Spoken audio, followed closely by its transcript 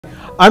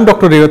I'm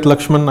Dr. Rewat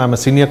Laxman. I'm a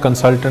senior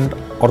consultant,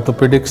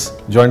 orthopedics,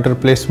 joint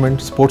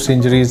replacement, sports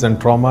injuries and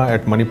trauma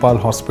at Manipal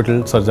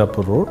Hospital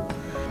Sarjapur Road.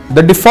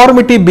 The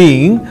deformity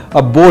being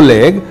a bow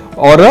leg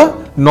or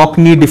a knock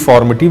knee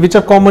deformity, which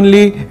are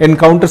commonly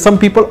encountered. Some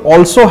people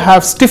also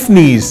have stiff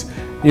knees,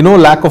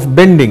 lack of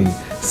bending.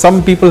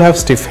 Some people have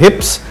stiff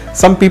hips.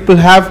 Some people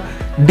have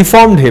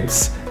deformed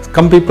hips.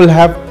 Some people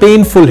have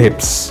painful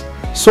hips.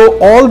 So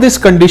all these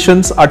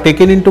conditions are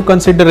taken into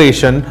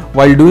consideration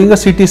while doing a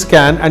CT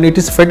scan, and it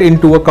is fed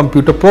into a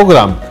computer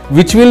program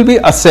which will be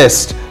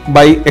assessed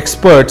by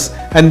experts,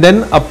 and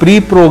then a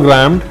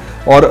pre-programmed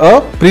or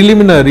a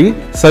preliminary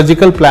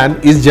surgical plan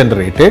is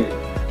generated,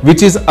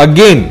 which is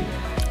again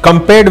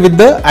compared with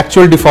the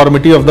actual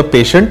deformity of the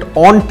patient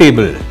on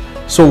table.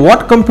 So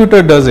what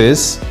robot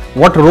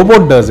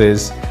does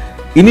is,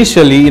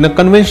 initially in a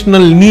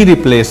conventional knee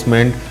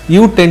replacement,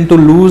 you tend to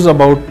lose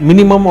about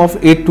minimum of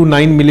 8 to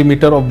 9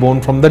 millimeter of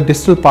bone from the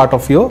distal part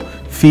of your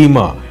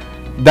femur.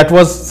 That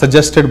was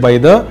suggested by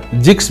the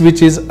jigs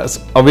which is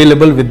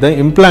available with the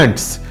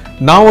implants.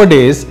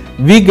 Nowadays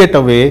we get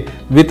away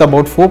with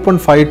about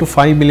 4.5 to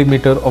 5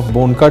 millimeter of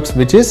bone cuts,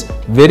 which is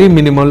very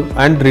minimal,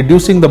 and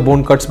reducing the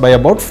bone cuts by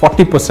about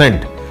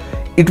 40%.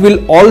 It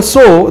will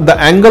also, the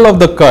angle of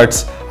the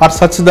cuts are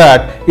such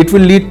that it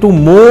will lead to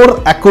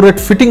more accurate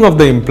fitting of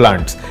the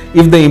implants.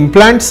 If the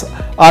implants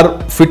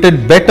are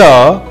fitted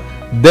better,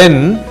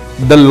 then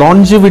the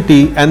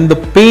longevity and the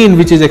pain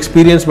which is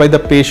experienced by the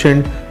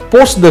patient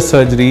post the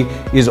surgery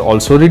is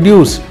also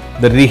reduced.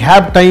 The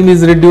rehab time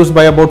is reduced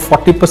by about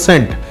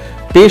 40%.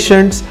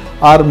 Patients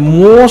are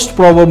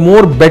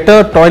more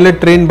better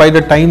toilet trained by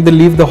the time they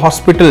leave the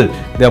hospital.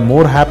 They are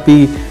more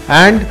happy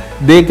and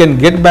they can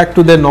get back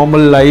to their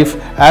normal life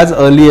as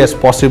early as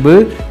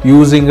possible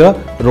using a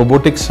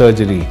robotic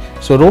surgery.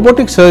 So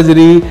robotic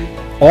surgery,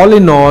 all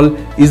in all,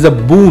 is a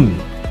boon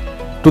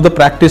to the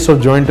practice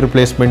of joint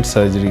replacement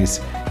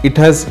surgeries. It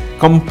has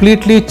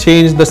completely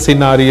changed the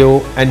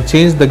scenario and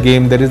changed the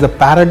game. There is a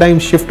paradigm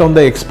shift on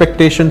the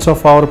expectations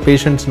of our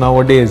patients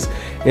nowadays.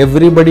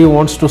 Everybody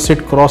wants to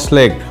sit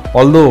cross-legged,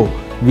 although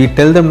we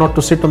tell them not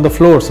to sit on the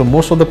floor. So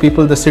most of the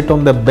people, they sit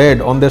on their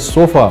bed, on their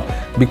sofa,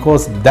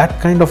 because that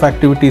kind of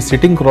activity,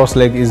 sitting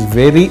cross-legged, is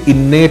very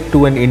innate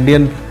to an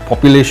Indian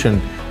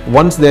population.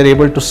 Once they are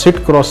able to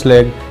sit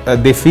cross-legged,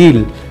 they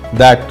feel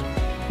that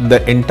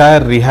the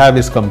entire rehab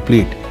is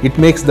complete. It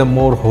makes them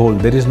more whole.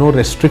 There is no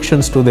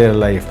restrictions to their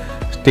life.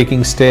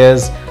 Taking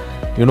stairs,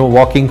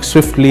 walking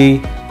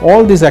swiftly,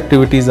 all these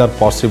activities are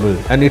possible,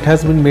 and it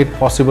has been made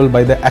possible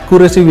by the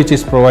accuracy which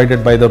is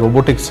provided by the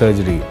robotic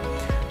surgery.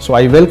 So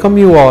I welcome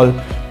you all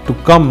to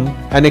come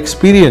and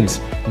experience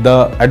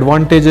the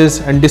advantages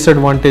and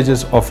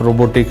disadvantages of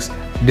robotics,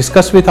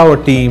 discuss with our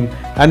team,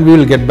 and we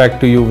will get back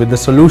to you with the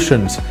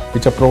solutions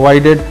which are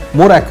provided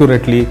more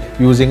accurately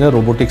using a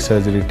robotic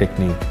surgery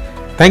technique.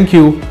 Thank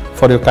you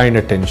for your kind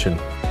attention.